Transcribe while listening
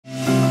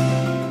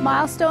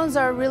Milestones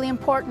are really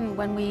important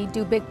when we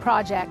do big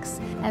projects.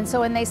 And so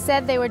when they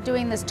said they were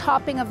doing this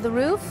topping of the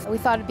roof, we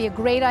thought it'd be a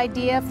great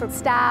idea for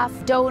staff,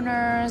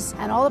 donors,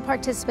 and all the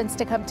participants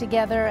to come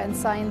together and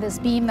sign this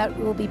beam that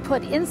will be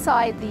put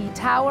inside the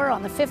tower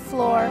on the 5th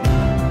floor.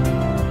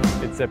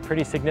 It's a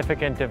pretty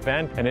significant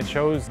event, and it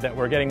shows that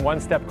we're getting one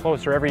step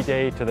closer every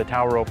day to the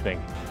tower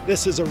opening.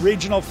 This is a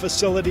regional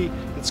facility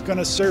that's going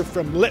to serve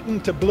from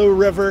Lytton to Blue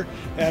River,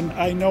 and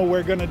I know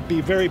we're going to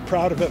be very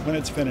proud of it when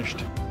it's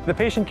finished. The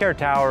patient care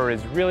tower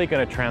is really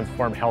going to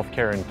transform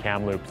healthcare in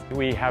Kamloops.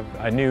 We have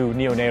a new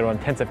neonatal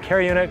intensive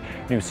care unit,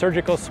 new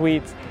surgical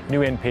suites, new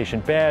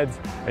inpatient beds,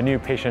 a new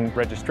patient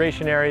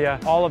registration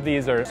area. All of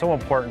these are so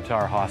important to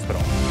our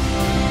hospital.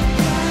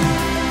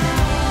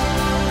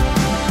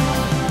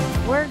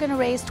 We're going to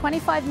raise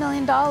 $25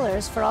 million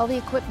for all the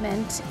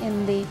equipment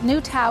in the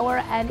new tower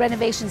and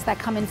renovations that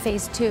come in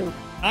Phase 2.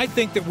 I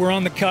think that we're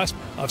on the cusp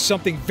of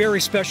something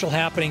very special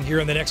happening here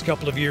in the next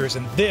couple of years,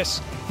 and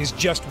this is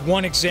just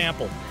one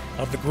example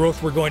of the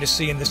growth we're going to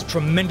see in this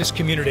tremendous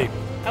community.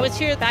 I was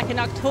here back in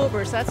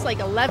October, so that's like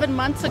 11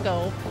 months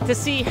ago, to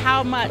see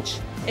how much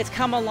it's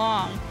come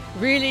along.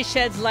 Really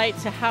sheds light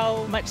to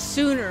how much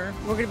sooner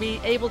we're going to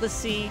be able to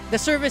see the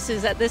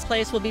services that this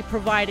place will be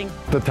providing.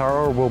 The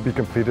tower will be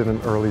completed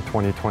in early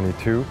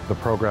 2022. The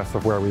progress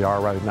of where we are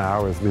right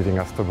now is leading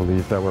us to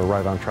believe that we're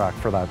right on track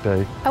for that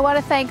day. I want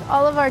to thank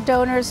all of our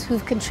donors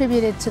who've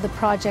contributed to the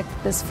project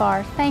this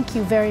far. Thank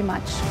you very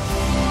much.